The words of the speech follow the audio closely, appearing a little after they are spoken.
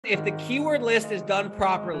If the keyword list is done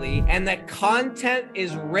properly and the content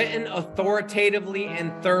is written authoritatively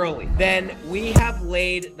and thoroughly, then we have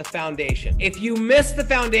laid the foundation. If you miss the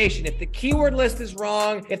foundation, if the keyword list is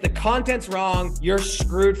wrong, if the content's wrong, you're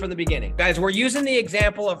screwed from the beginning. Guys, we're using the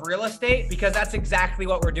example of real estate because that's exactly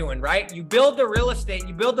what we're doing, right? You build the real estate,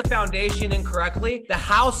 you build the foundation incorrectly, the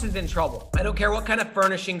house is in trouble. I don't care what kind of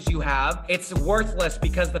furnishings you have, it's worthless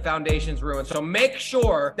because the foundation's ruined. So make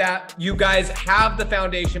sure that you guys have the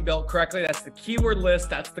foundation built correctly. That's the keyword list,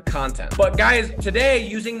 that's the content. But guys, today,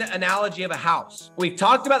 using the analogy of a house, we've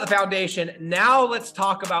talked about the foundation. Now let's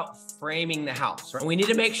talk about framing the house, right? We need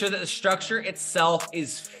to make sure that the structure itself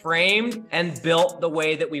is framed and built the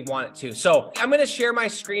way that we want it to. So I'm gonna share my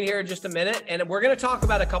screen here in just a minute, and we're gonna talk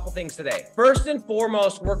about a couple things today. First and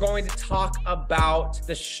foremost, we're going to talk about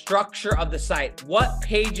the structure of the site. What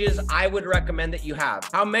pages I would recommend that you have,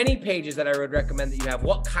 how many pages that I would recommend that you have,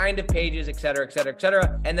 what kind of pages, et cetera, et cetera, et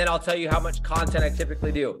cetera. And then I'll tell you how much content I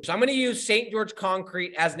typically do. So I'm going to use St. George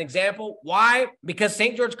Concrete as an example. Why? Because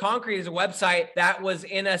St. George Concrete is a website that was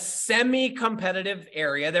in a semi-competitive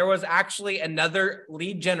area. There was actually another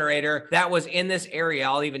lead generator that was in this area.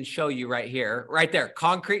 I'll even show you right here, right there,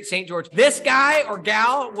 Concrete St. George. This guy or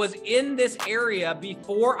gal was in this area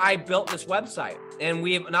before I built this website. And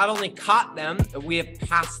we have not only caught them, we have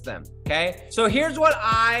passed them, okay? So here's what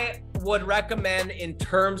I would recommend in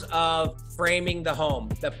terms of framing the home,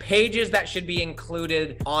 the pages that should be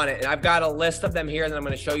included on it. And I've got a list of them here, and then I'm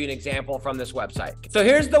going to show you an example from this website. So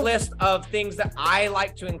here's the list of things that I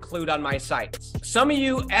like to include on my sites. Some of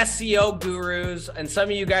you SEO gurus and some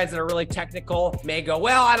of you guys that are really technical may go,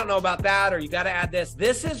 well, I don't know about that, or you got to add this.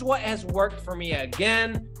 This is what has worked for me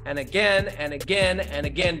again and again and again and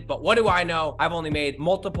again. But what do I know? I've only made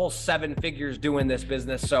multiple 7 figures doing this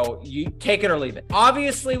business. So you take it or leave it.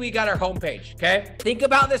 Obviously, we got our homepage, okay? Think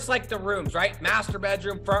about this like the rooms, right? Master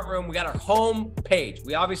bedroom, front room, we got our home page.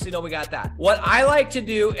 We obviously know we got that. What I like to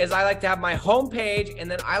do is I like to have my home page, and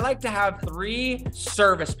then I like to have 3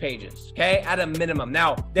 service pages, okay? At a minimum.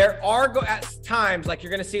 Now, there are at times, like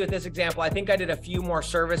you're gonna see with this example, I think I did a few more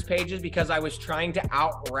service pages because I was trying to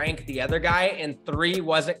outrank the other guy, and 3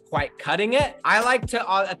 wasn't quite cutting it. I like to,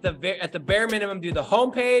 at the bare minimum, do the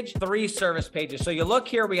home page, 3 service pages. So you look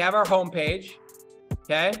here, we have our home page,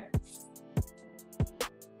 okay?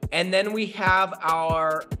 And then we have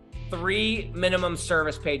our 3 minimum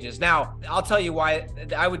service pages. Now, I'll tell you why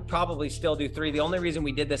I would probably still do 3. The only reason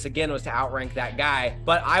we did this again was to outrank that guy.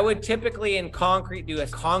 But I would typically in concrete do a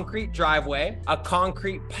concrete driveway, a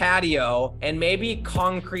concrete patio, and maybe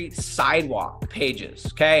concrete sidewalk pages,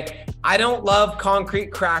 okay? I don't love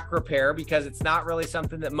concrete crack repair because it's not really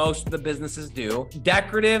something that most of the businesses do.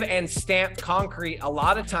 Decorative and stamped concrete a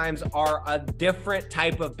lot of times are a different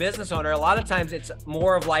type of business owner. A lot of times it's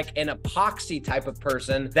more of like an epoxy type of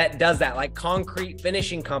person that does that, like concrete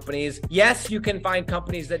finishing companies. Yes, you can find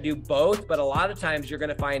companies that do both, but a lot of times you're going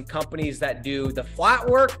to find companies that do the flat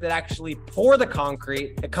work, that actually pour the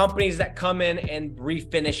concrete, the companies that come in and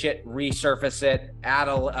refinish it, resurface it, add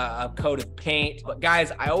a coat of paint. But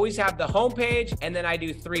guys, I always have the homepage, and then I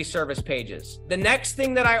do 3 service pages. The next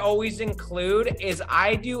thing that I always include is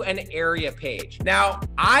I do an area page. Now,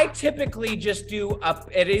 I typically just do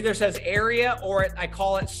it either says area or I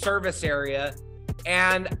call it service area.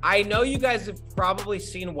 And I know you guys have probably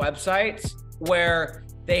seen websites where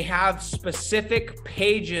they have specific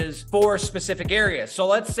pages for specific areas. So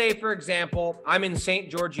let's say, for example, I'm in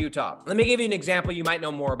St. George, Utah. Let me give you an example you might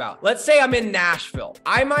know more about. Let's say I'm in Nashville.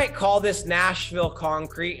 I might call this Nashville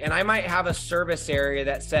Concrete, and I might have a service area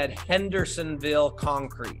that said Hendersonville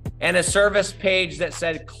Concrete, and a service page that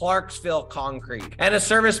said Clarksville Concrete, and a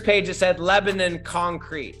service page that said Lebanon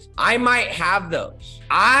Concrete. I might have those.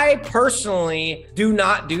 I personally do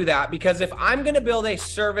not do that because if I'm going to build a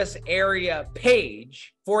service area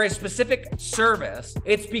page for a specific service,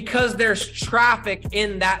 it's because there's traffic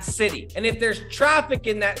in that city. And if there's traffic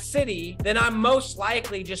in that city, then I'm most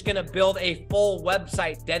likely just gonna build a full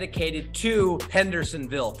website dedicated to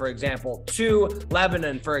Hendersonville, for example, to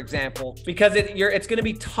Lebanon, for example, because it's gonna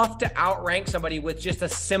be tough to outrank somebody with just a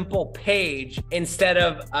simple page instead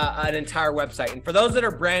of an entire website. And for those that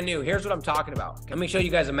are brand new, here's what I'm talking about. Let me show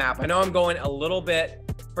you guys a map. I know I'm going a little bit,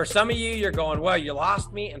 for some of you, you're going, well, you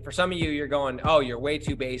lost me. And for some of you, you're going, oh, you're way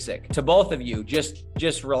too basic. To both of you, just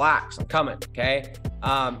relax. I'm coming, okay?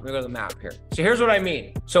 Let me go to the map here. So here's what I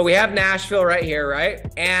mean. So we have Nashville right here, right?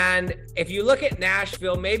 And if you look at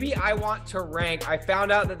Nashville, maybe I want to rank. I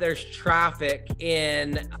found out that there's traffic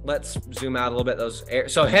in, let's zoom out a little bit.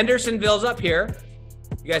 So Hendersonville's up here.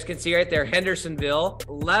 You guys can see right there, Hendersonville,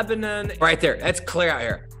 Lebanon, right there. That's clear out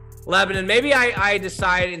here. Lebanon. Maybe I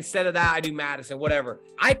decide instead of that, I do Madison, whatever.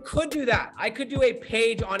 I could do that. I could do a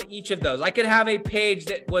page on each of those. I could have a page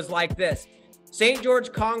that was like this,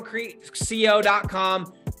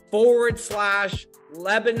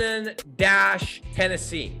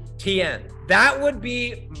 stgeorgeconcrete.com/Lebanon-Tennessee, TN. That would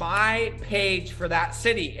be my page for that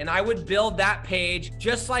city. And I would build that page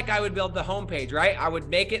just like I would build the homepage, right? I would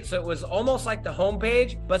make it so it was almost like the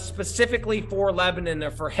homepage, but specifically for Lebanon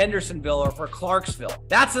or for Hendersonville or for Clarksville.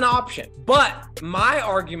 That's an option. But my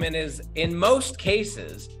argument is, in most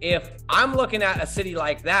cases, if I'm looking at a city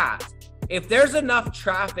like that, if there's enough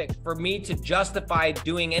traffic for me to justify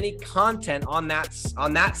doing any content on that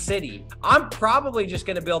city, I'm probably just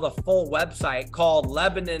going to build a full website called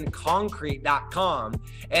LebanonConcrete.com.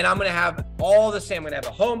 And I'm going to have all the same. I'm going to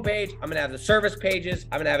have a homepage. I'm going to have the service pages.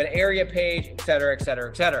 I'm going to have an area page, et cetera, et cetera,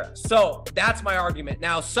 et cetera. So that's my argument.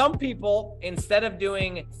 Now, some people, instead of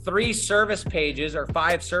doing 3 service pages or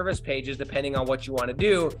 5 service pages, depending on what you want to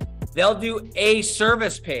do, they'll do a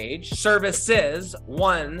service page, services,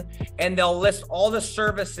 1, and they'll list all the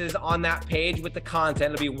services on that page with the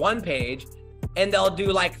content. It'll be 1 page, and they'll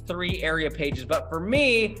do like 3 area pages. But for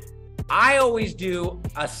me, I always do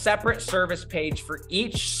a separate service page for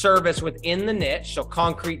each service within the niche. So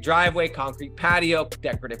concrete driveway, concrete patio,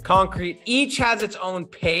 decorative concrete. Each has its own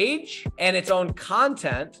page and its own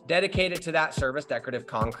content dedicated to that service, decorative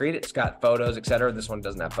concrete. It's got photos, etc. This one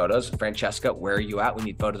doesn't have photos. Francesca, where are you at? We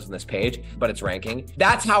need photos on this page, but it's ranking.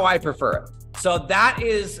 That's how I prefer it. So that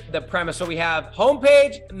is the premise. So we have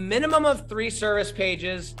homepage, minimum of 3 service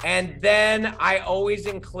pages, and then I always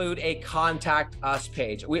include a contact us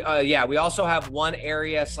page. We also have 1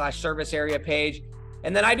 area/service area page,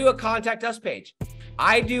 and then I do a contact us page.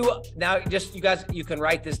 Now just you guys, you can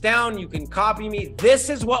write this down, you can copy me. This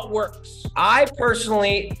is what works. I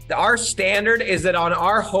personally, our standard is that on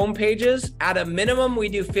our home pages, at a minimum, we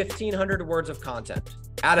do 1,500 words of content.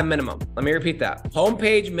 At a minimum. Let me repeat that.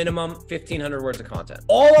 Homepage, minimum 1,500 words of content.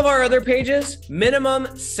 All of our other pages,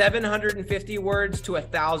 minimum 750 words to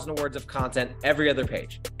 1,000 words of content every other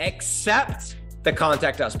page, except the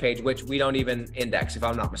contact us page, which we don't even index, if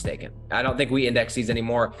I'm not mistaken. I don't think we index these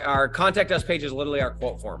anymore. Our contact us page is literally our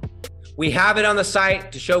quote form. We have it on the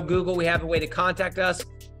site to show Google we have a way to contact us,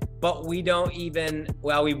 but we don't even,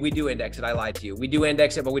 well, we do index it. I lied to you. We do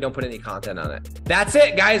index it, but we don't put any content on it. That's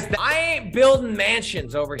it, guys. I ain't building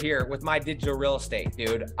mansions over here with my digital real estate,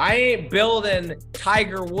 dude. I ain't building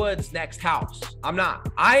Tiger Woods' next house. I'm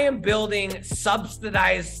not. I am building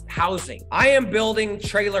subsidized housing. I am building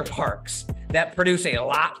trailer parks that produce a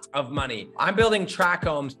lot of money. I'm building tract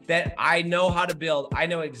homes that I know how to build. I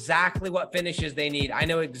know exactly what finishes they need. I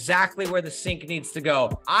know exactly where the sink needs to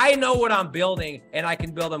go. I know what I'm building, and I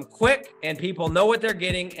can build them quick, and people know what they're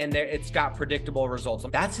getting, and it's got predictable results.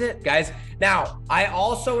 That's it, guys. Now, I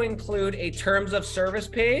also include a terms of service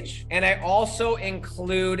page, and I also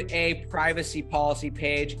include a privacy policy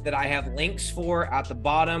page that I have links for at the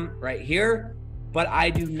bottom right here, but I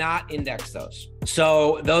do not index those.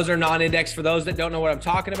 So those are non-indexed. For those that don't know what I'm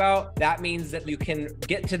talking about, that means that you can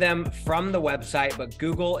get to them from the website, but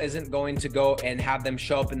Google isn't going to go and have them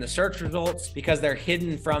show up in the search results because they're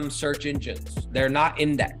hidden from search engines. They're not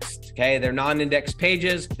indexed, okay? They're non-indexed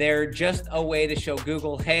pages. They're just a way to show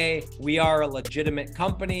Google, hey, we are a legitimate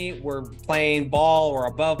company. We're playing ball. We're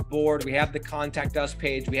above board. We have the contact us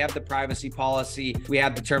page. We have the privacy policy. We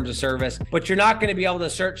have the terms of service, but you're not going to be able to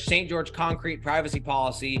search St. George Concrete privacy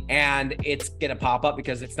policy and it's going to pop up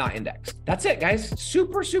because it's not indexed. That's it, guys.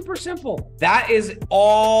 Super, super simple. That is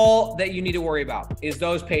all that you need to worry about is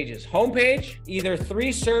those pages. Homepage, either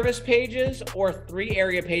 3 service pages or 3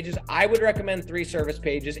 area pages. I would recommend 3 service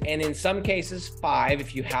pages, and in some cases 5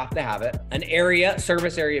 if you have to have it. An area,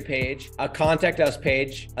 service area page, a contact us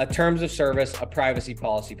page, a terms of service, a privacy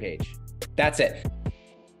policy page. That's it.